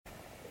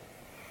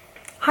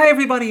Hi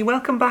everybody,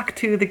 welcome back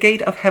to the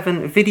Gate of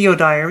Heaven video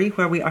diary,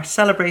 where we are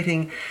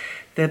celebrating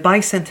the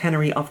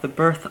bicentenary of the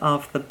birth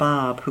of the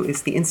Bab, who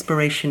is the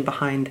inspiration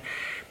behind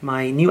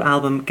my new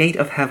album Gate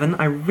of Heaven.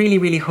 I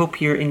really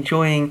hope you're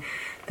enjoying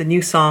the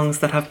new songs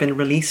that have been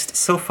released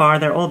so far.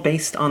 They're all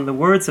based on the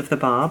words of the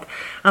Bab,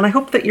 and I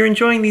hope that you're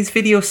enjoying these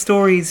video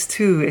stories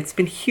too. It's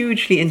been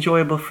hugely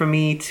enjoyable for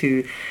me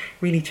to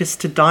really just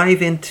to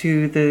dive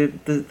into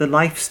the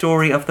life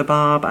story of the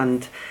Bab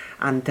and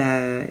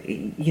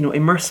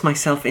immerse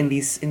myself in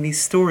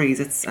these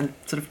stories. And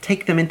sort of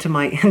take them into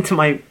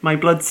my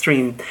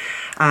bloodstream,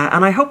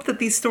 and I hope that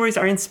these stories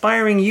are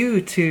inspiring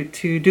you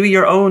to do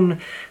your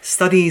own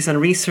studies and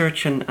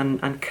research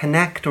and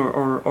connect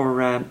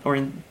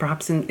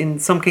perhaps in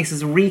some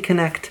cases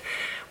reconnect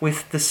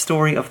with the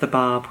story of the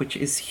Bab, which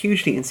is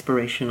hugely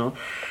inspirational.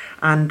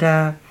 And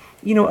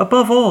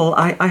above all,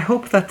 I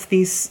hope that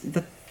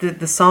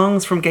the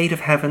songs from Gate of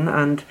Heaven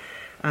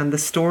and the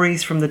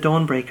stories from the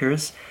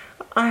Dawnbreakers,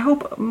 I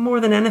hope more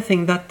than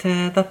anything that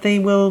they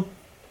will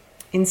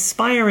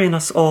inspire in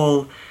us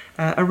all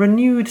a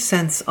renewed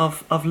sense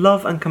of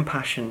love and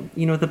compassion.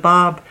 You know, the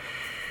Bab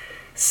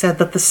said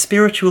that the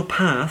spiritual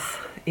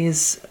path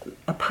is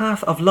a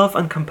path of love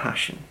and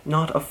compassion,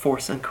 not of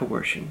force and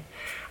coercion.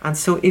 And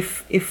so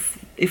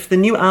if the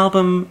new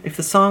album, if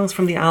the songs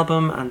from the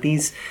album and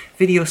these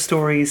video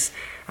stories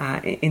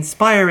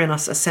inspire in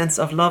us a sense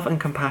of love and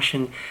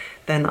compassion,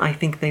 then I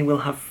think they will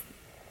have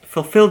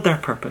fulfilled their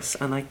purpose,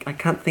 and I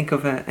can't think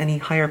of any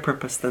higher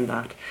purpose than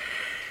that.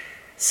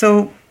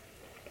 So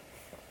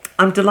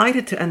I'm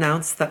delighted to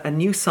announce that a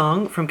new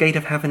song from Gate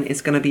of Heaven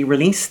is going to be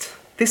released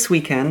this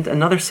weekend.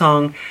 Another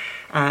song,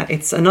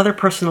 it's another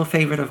personal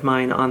favourite of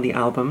mine on the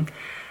album,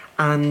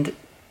 and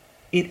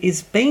it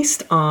is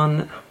based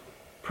on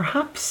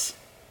perhaps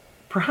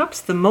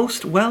the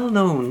most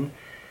well-known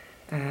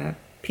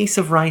piece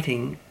of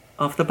writing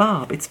of the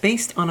Bab. It's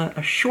based on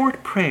a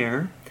short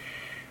prayer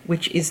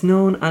which is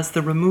known as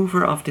the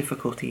Remover of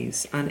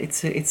Difficulties, and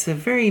it's a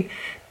very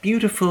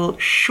beautiful,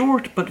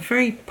 short but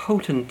very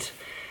potent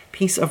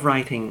piece of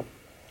writing.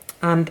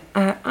 And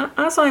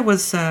as I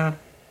was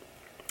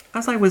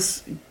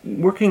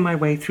working my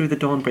way through the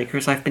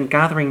Dawnbreakers, I've been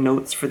gathering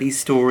notes for these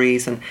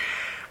stories, and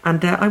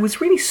I was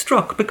really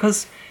struck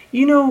because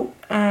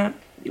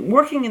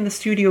working in the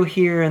studio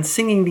here and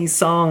singing these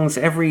songs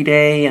every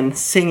day and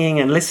singing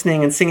and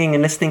listening and singing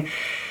and listening.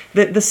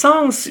 The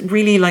songs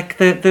really, like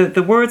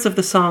the words of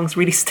the songs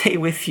really stay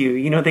with you.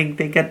 You know,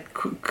 they get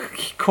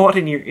caught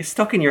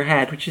stuck in your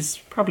head, which is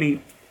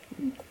probably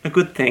a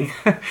good thing.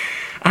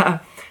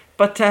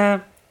 But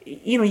as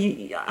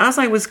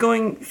I was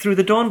going through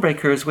the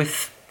Dawnbreakers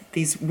with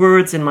these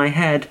words in my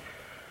head,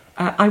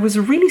 I was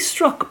really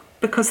struck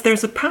because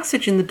there's a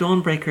passage in the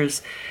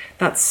Dawnbreakers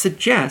that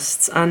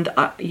suggests, and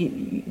I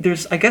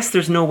guess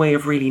there's no way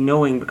of really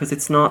knowing because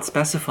it's not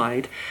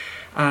specified,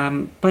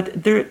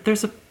 but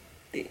there's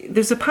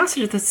a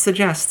passage that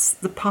suggests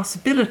the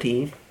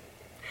possibility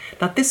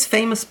that this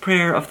famous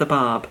prayer of the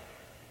Bab,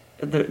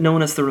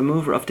 known as the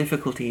Remover of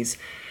Difficulties,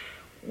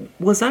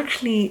 was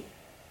actually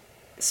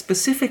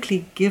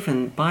specifically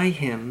given by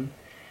him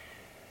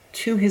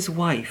to his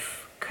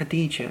wife,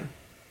 Khadija,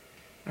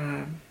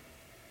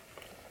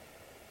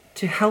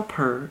 to help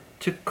her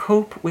to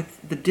cope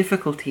with the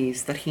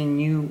difficulties that he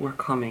knew were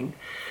coming.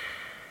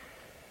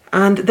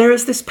 And there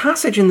is this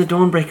passage in the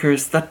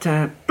Dawnbreakers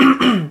that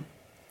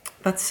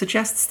that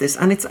suggests this,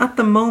 and it's at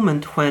the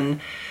moment when,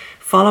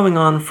 following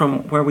on from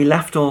where we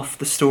left off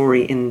the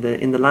story in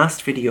the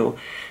last video,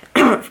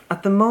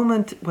 at the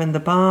moment when the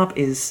Bab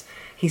he's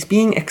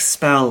being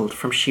expelled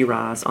from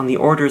Shiraz on the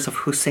orders of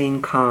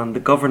Hussein Khan, the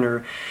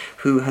governor,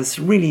 who has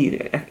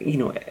really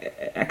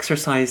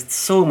exercised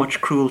so much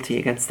cruelty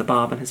against the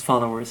Bab and his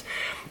followers,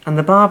 and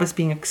the Bab is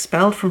being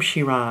expelled from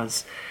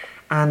Shiraz,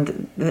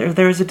 and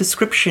there is a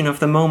description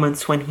of the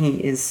moments when he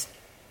is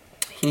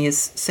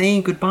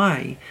saying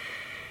goodbye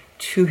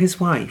to his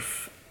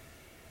wife,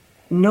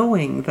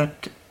 knowing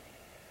that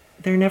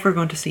they're never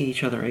going to see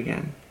each other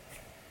again,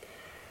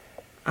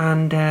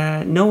 and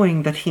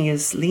knowing that he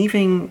is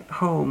leaving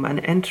home and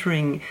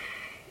entering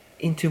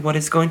into what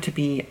is going to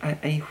be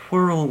a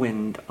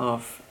whirlwind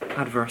of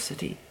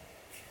adversity.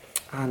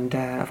 And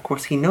of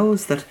course he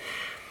knows that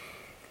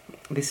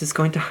this is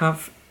going to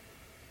have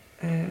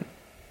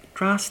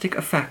drastic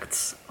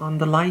effects on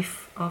the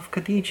life of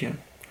Khadija,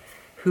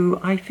 who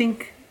I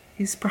think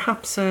is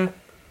perhaps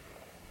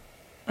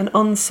an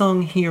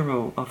unsung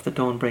hero of the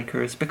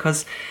Dawnbreakers,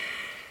 because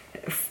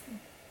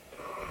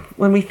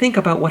when we think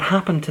about what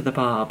happened to the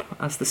Bab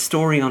as the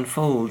story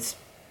unfolds,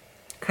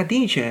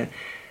 Khadija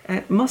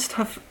must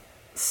have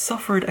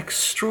suffered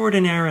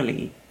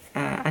extraordinarily,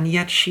 and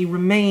yet she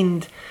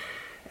remained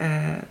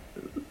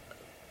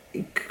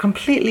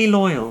completely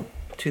loyal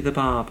to the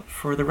Bab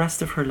for the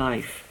rest of her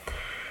life.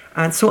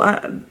 And so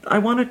I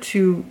wanted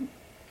to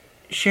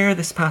share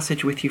this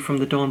passage with you from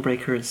the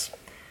Dawnbreakers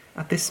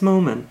at this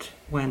moment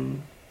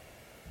when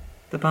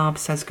the Bab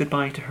says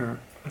goodbye to her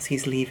as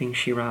he's leaving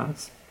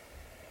Shiraz.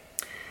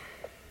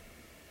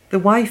 The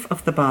wife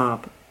of the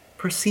Bab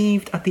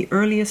perceived at the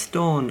earliest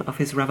dawn of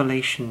his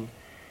revelation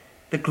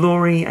the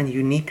glory and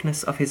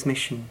uniqueness of his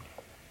mission,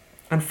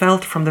 and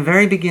felt from the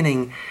very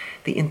beginning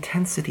the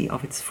intensity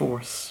of its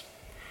force.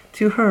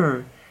 To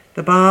her,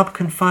 the Bab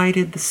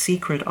confided the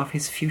secret of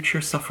his future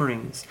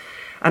sufferings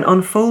and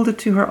unfolded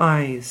to her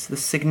eyes the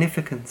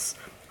significance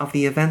of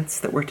the events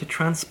that were to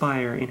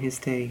transpire in his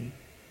day.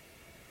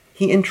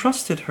 He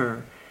entrusted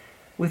her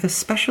with a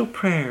special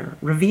prayer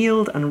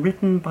revealed and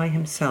written by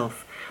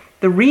himself,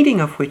 the reading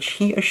of which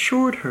he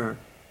assured her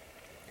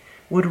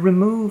would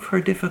remove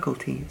her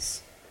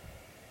difficulties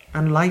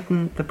and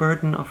lighten the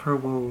burden of her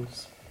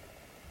woes.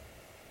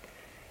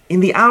 In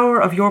the hour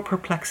of your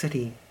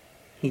perplexity,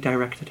 he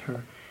directed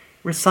her,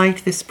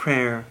 recite this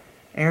prayer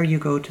ere you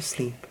go to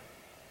sleep.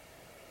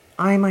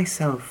 I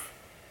myself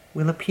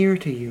will appear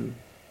to you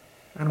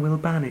and will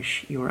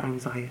banish your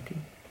anxiety.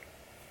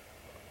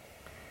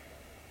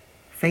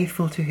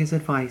 Faithful to his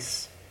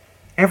advice,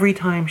 every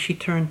time she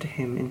turned to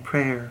him in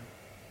prayer,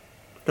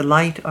 the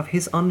light of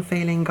his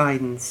unfailing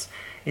guidance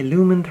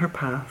illumined her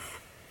path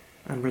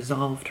and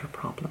resolved her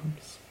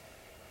problems.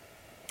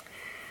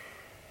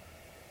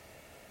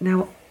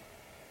 Now,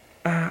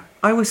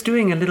 I was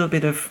doing a little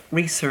bit of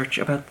research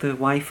about the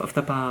wife of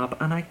the Bab,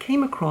 and I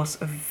came across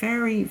a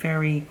very,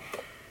 very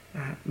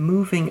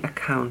moving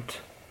account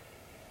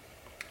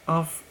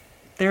of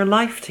their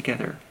life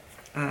together,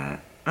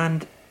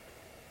 and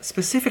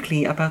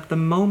specifically about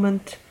the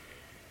moment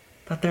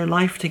that their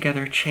life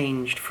together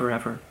changed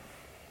forever.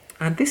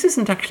 And this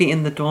isn't actually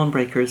in the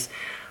Dawnbreakers.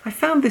 I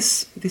found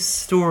this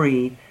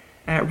story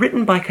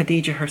written by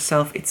Khadija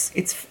herself.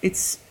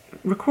 It's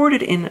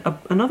recorded in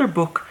another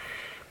book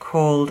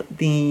called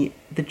the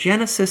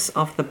Genesis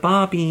of the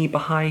Babi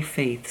Baha'i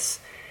Faiths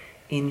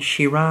in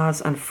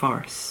Shiraz and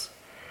Fars.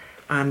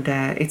 And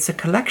it's a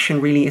collection,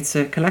 really. It's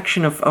a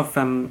collection of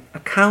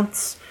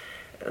accounts,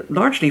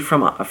 largely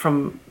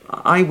from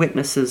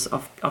eyewitnesses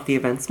of the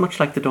events, much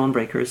like the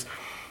Dawnbreakers,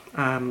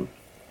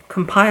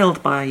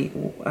 compiled by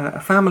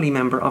a family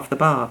member of the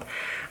Bab.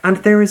 And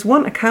there is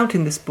one account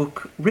in this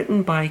book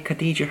written by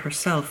Khadija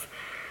herself,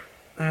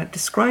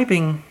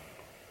 describing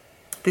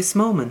this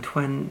moment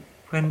when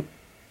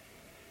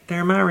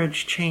their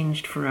marriage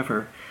changed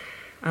forever.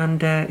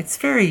 And it's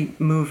very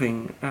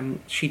moving.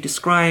 She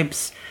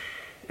describes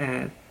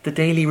the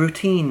daily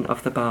routine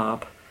of the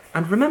Bab.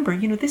 And remember,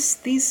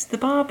 the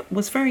Bab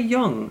was very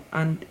young,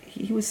 and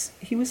he was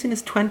in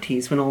his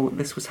 20s when all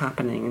this was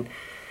happening,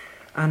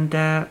 and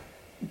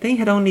they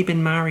had only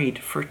been married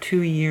for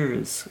 2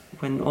 years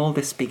when all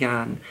this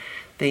began.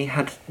 They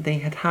had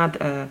had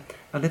a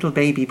little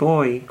baby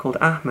boy called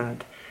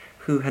Ahmad,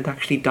 who had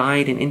actually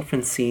died in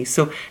infancy.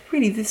 So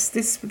really,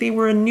 they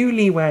were a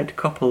newlywed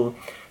couple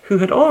who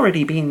had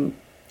already been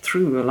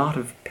through a lot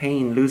of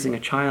pain, losing a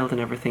child and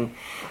everything.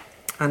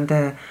 And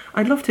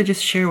I'd love to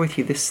just share with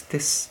you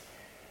this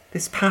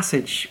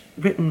passage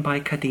written by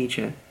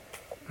Khadija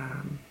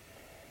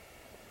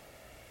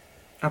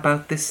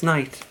about this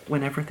night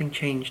when everything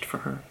changed for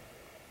her.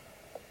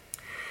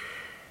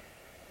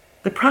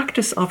 The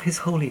practice of His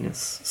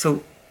Holiness.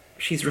 So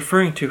she's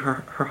referring to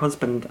her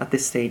husband at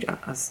this stage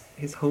as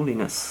His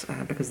Holiness,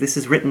 because this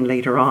is written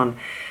later on.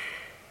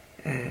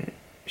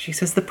 She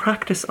says the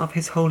practice of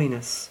His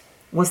Holiness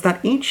was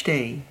that each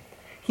day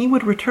he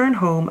would return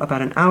home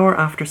about an hour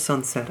after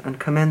sunset and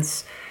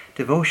commence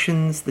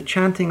devotions, the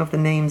chanting of the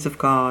names of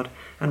God,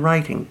 and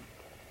writing.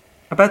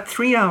 About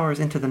 3 hours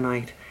into the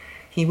night,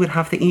 he would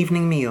have the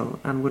evening meal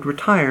and would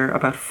retire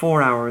about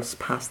 4 hours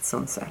past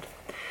sunset.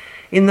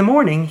 In the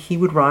morning, he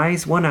would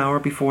rise 1 hour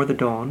before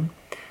the dawn,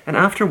 and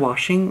after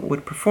washing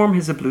would perform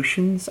his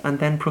ablutions and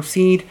then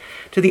proceed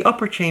to the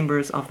upper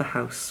chambers of the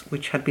house,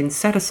 which had been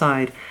set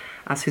aside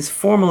as his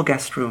formal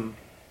guest room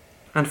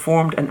and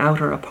formed an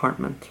outer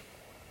apartment.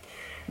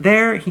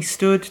 There he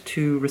stood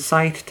to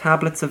recite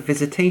tablets of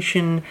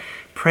visitation,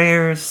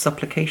 prayers,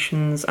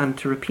 supplications, and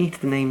to repeat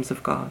the names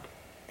of God.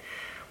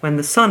 When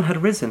the sun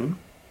had risen,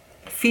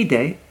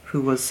 Fide,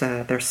 who was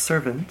their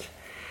servant,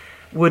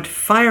 would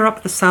fire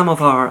up the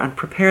samovar and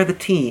prepare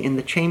the tea in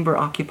the chamber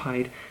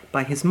occupied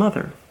by his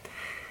mother.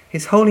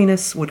 His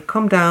Holiness would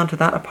come down to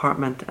that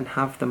apartment and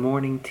have the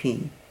morning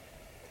tea.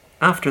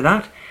 After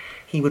that,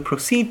 he would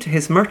proceed to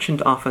his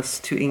merchant office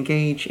to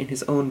engage in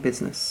his own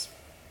business.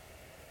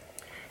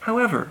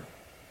 However,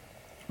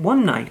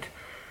 one night,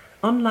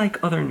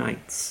 unlike other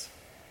nights,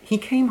 he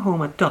came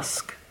home at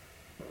dusk,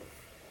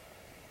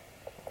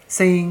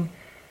 saying,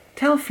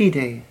 "Tell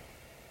Fide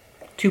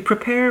to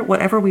prepare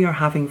whatever we are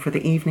having for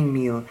the evening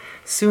meal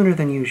sooner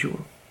than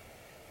usual.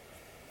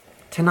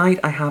 Tonight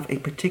I have a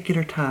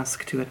particular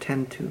task to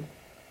attend to."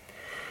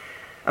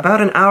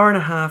 About an hour and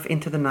a half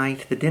into the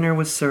night, the dinner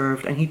was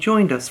served, and he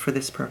joined us for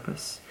this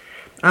purpose.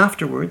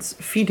 Afterwards,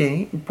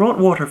 Fide brought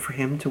water for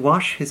him to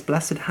wash his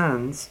blessed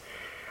hands,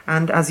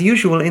 and as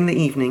usual in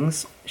the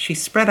evenings, she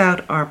spread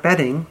out our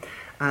bedding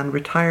and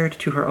retired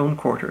to her own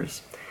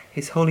quarters.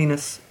 His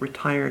Holiness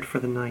retired for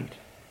the night.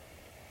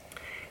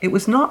 It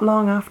was not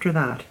long after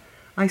that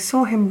I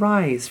saw him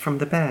rise from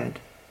the bed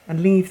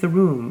and leave the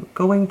room,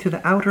 going to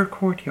the outer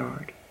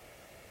courtyard.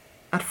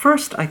 At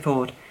first I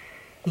thought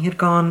he had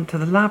gone to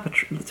the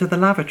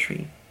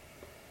lavatory.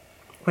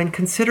 When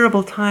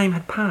considerable time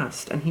had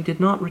passed and he did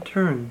not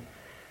return,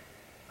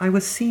 I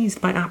was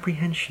seized by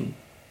apprehension.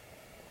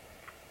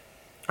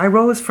 I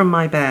rose from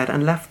my bed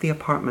and left the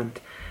apartment.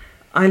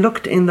 I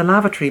looked in the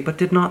lavatory but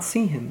did not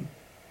see him.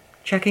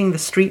 Checking the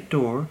street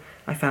door,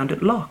 I found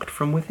it locked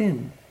from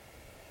within.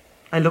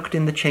 I looked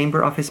in the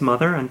chamber of his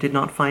mother and did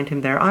not find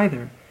him there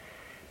either.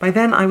 By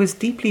then I was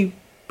deeply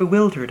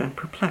bewildered and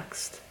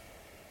perplexed.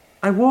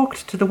 I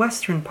walked to the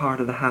western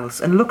part of the house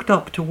and looked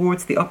up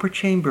towards the upper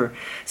chamber,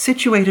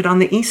 situated on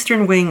the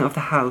eastern wing of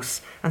the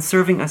house and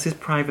serving as his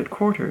private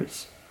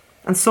quarters,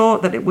 and saw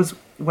that it was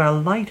well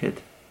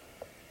lighted.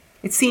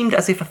 It seemed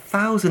as if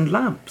 1,000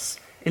 lamps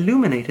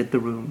illuminated the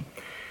room.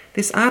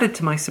 This added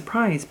to my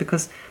surprise,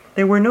 because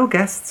there were no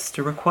guests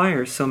to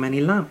require so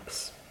many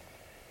lamps.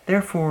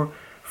 Therefore,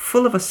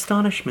 full of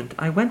astonishment,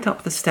 I went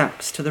up the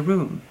steps to the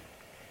room.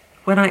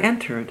 When I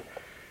entered,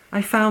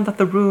 I found that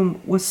the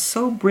room was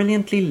so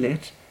brilliantly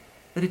lit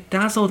that it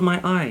dazzled my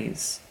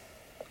eyes,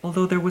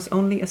 although there was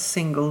only a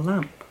single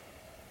lamp.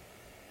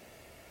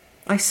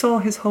 I saw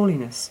His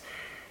Holiness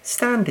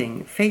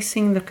standing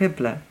facing the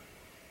Qibla,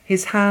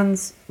 his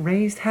hands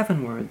raised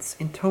heavenwards,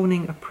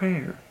 intoning a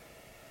prayer.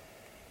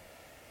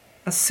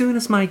 As soon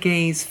as my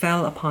gaze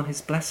fell upon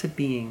his blessed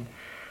being,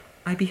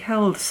 I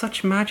beheld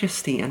such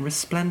majesty and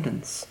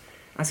resplendence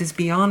as is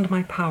beyond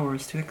my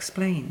powers to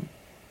explain.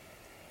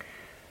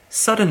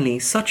 Suddenly,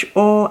 such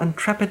awe and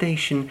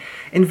trepidation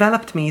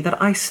enveloped me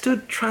that I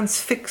stood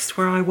transfixed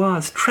where I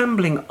was,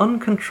 trembling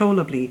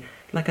uncontrollably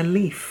like a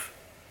leaf.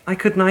 I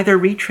could neither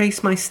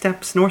retrace my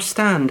steps nor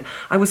stand.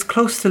 I was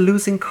close to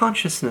losing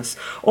consciousness.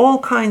 All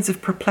kinds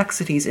of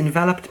perplexities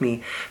enveloped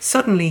me.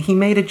 Suddenly he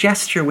made a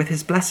gesture with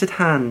his blessed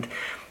hand,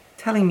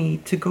 telling me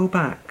to go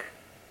back.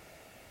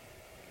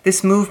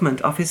 This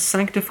movement of his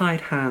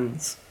sanctified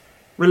hands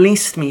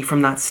released me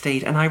from that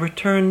state, and I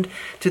returned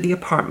to the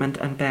apartment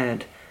and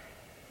bed.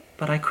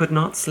 But I could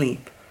not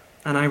sleep,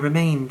 and I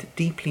remained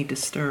deeply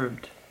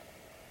disturbed.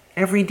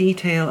 Every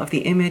detail of the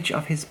image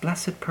of his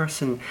blessed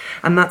person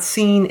and that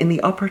scene in the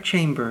upper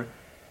chamber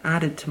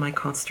added to my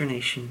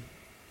consternation.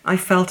 I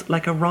felt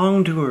like a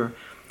wrongdoer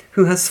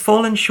who has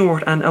fallen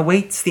short and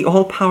awaits the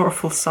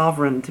all-powerful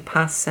sovereign to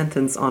pass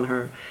sentence on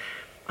her.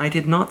 I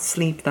did not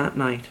sleep that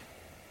night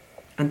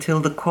until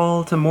the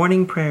call to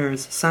morning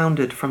prayers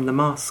sounded from the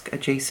mosque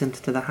adjacent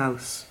to the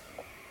house.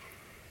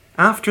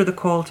 After the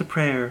call to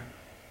prayer,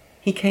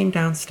 he came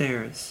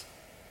downstairs.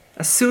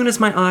 As soon as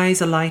my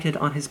eyes alighted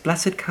on his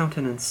blessed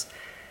countenance,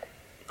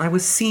 I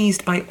was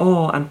seized by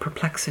awe and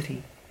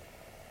perplexity.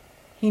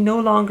 He no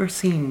longer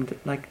seemed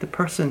like the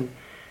person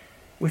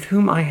with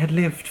whom I had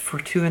lived for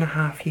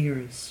 2.5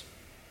 years.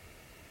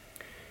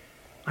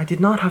 I did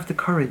not have the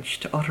courage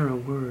to utter a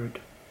word.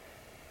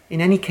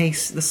 In any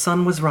case, the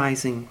sun was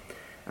rising,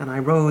 and I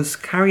rose,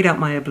 carried out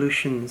my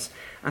ablutions,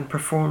 and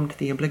performed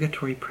the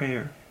obligatory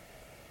prayer.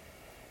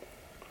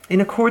 In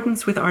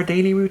accordance with our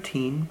daily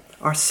routine,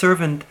 our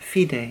servant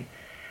Fide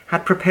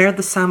had prepared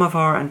the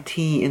samovar and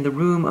tea in the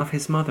room of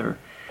his mother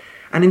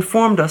and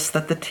informed us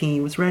that the tea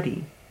was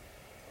ready.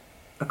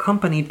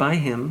 Accompanied by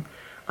him,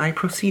 I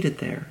proceeded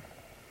there.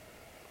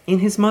 In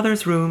his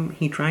mother's room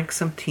he drank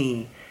some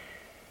tea.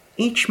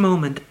 Each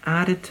moment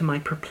added to my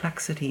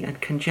perplexity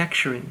and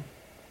conjecturing.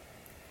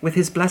 With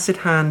his blessed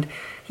hand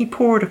he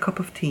poured a cup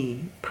of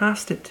tea,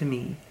 passed it to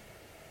me,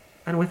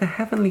 and with a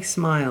heavenly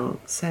smile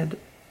said,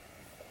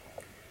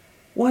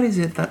 "What is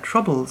it that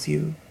troubles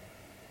you?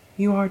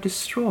 You are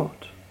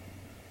distraught."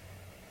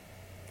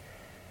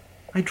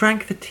 I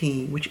drank the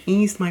tea, which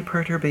eased my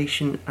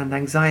perturbation and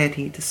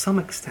anxiety to some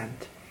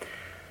extent.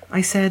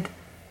 I said,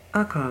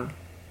 "Akka,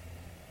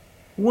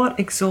 what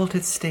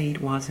exalted state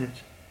was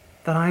it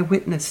that I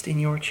witnessed in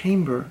your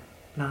chamber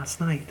last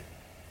night?"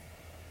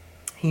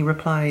 He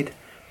replied,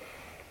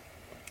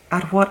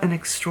 "At what an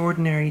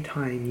extraordinary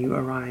time you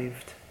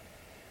arrived.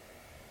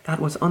 That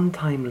was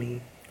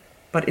untimely,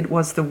 but it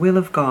was the will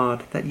of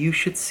God that you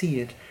should see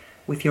it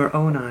with your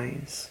own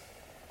eyes.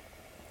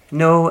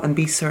 Know and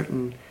be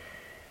certain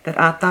that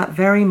at that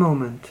very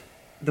moment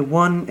the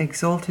one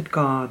exalted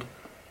God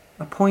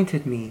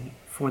appointed me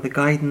for the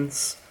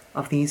guidance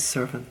of these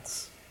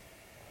servants.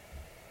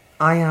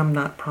 I am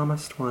that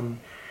promised one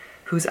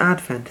whose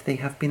advent they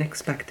have been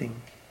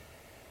expecting.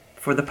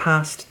 For the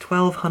past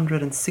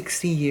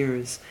 1260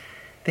 years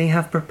they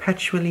have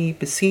perpetually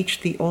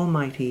beseeched the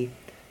Almighty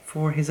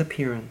for his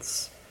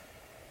appearance.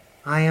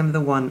 I am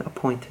the one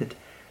appointed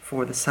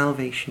for the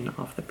salvation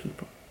of the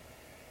people."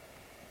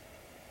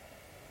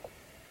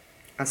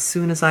 As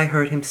soon as I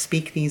heard him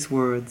speak these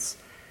words,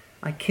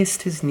 I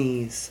kissed his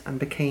knees and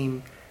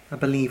became a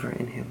believer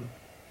in him.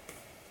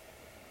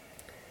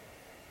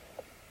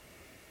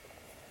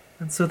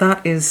 And so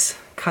that is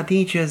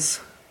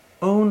Khadija's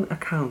own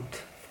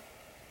account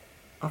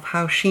of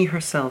how she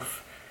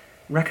herself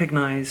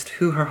recognized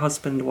who her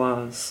husband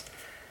was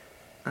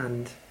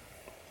and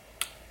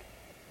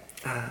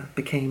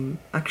became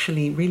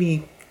actually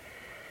really,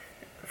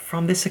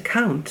 from this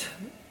account,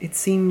 it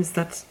seems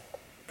that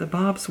the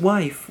Bab's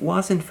wife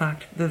was in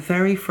fact the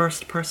very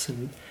first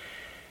person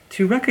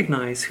to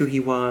recognize who he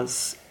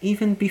was,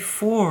 even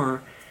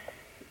before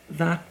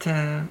that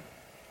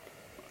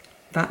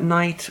that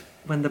night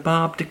when the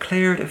Bab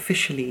declared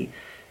officially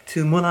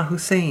to Mullah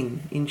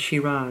Hussein in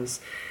Shiraz,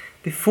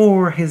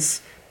 before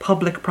his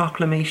public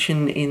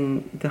proclamation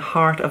in the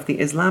heart of the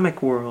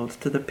Islamic world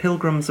to the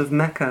pilgrims of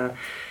Mecca,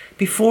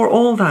 before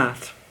all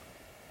that,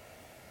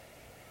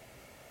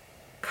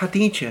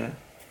 Khadija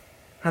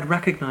had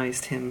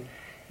recognized him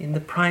in the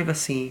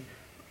privacy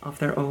of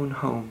their own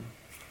home.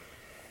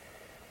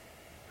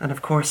 And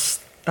of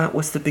course, that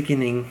was the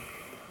beginning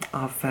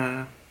of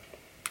a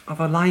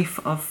life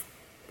of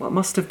what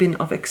must have been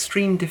of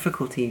extreme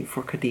difficulty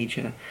for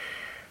Khadija.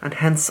 And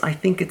hence, I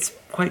think it's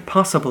quite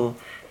possible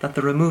that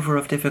the remover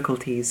of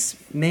difficulties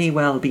may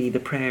well be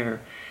the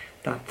prayer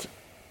that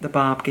the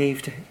Bab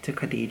gave to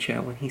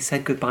Khadija when he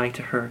said goodbye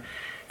to her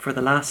for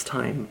the last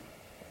time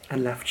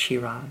and left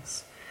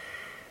Shiraz.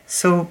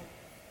 So,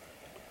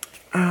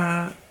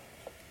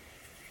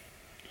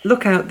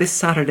 look out this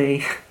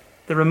Saturday.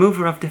 The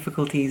Remover of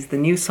Difficulties, the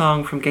new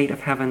song from Gate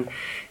of Heaven,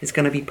 is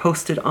going to be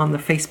posted on the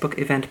Facebook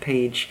event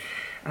page.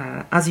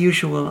 As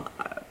usual,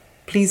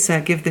 please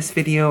give this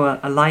video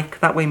a like,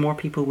 that way more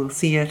people will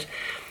see it.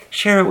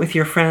 Share it with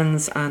your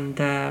friends, and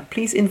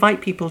please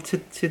invite people to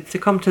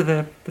come to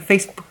the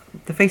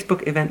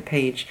Facebook event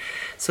page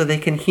so they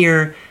can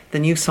hear the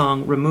new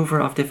song Remover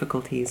of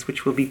Difficulties,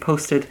 which will be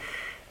posted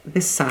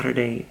this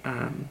Saturday.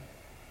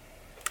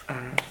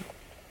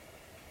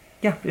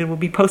 Yeah, it will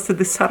be posted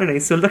this Saturday,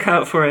 so look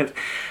out for it.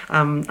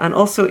 And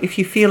also, if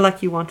you feel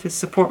like you want to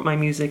support my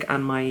music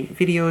and my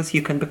videos,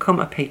 you can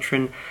become a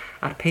patron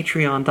at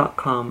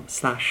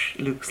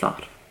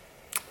patreon.com/LukeSlott.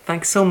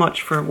 Thanks so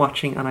much for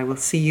watching, and I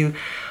will see you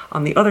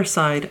on the other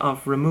side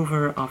of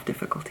Remover of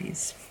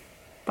Difficulties.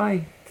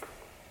 Bye.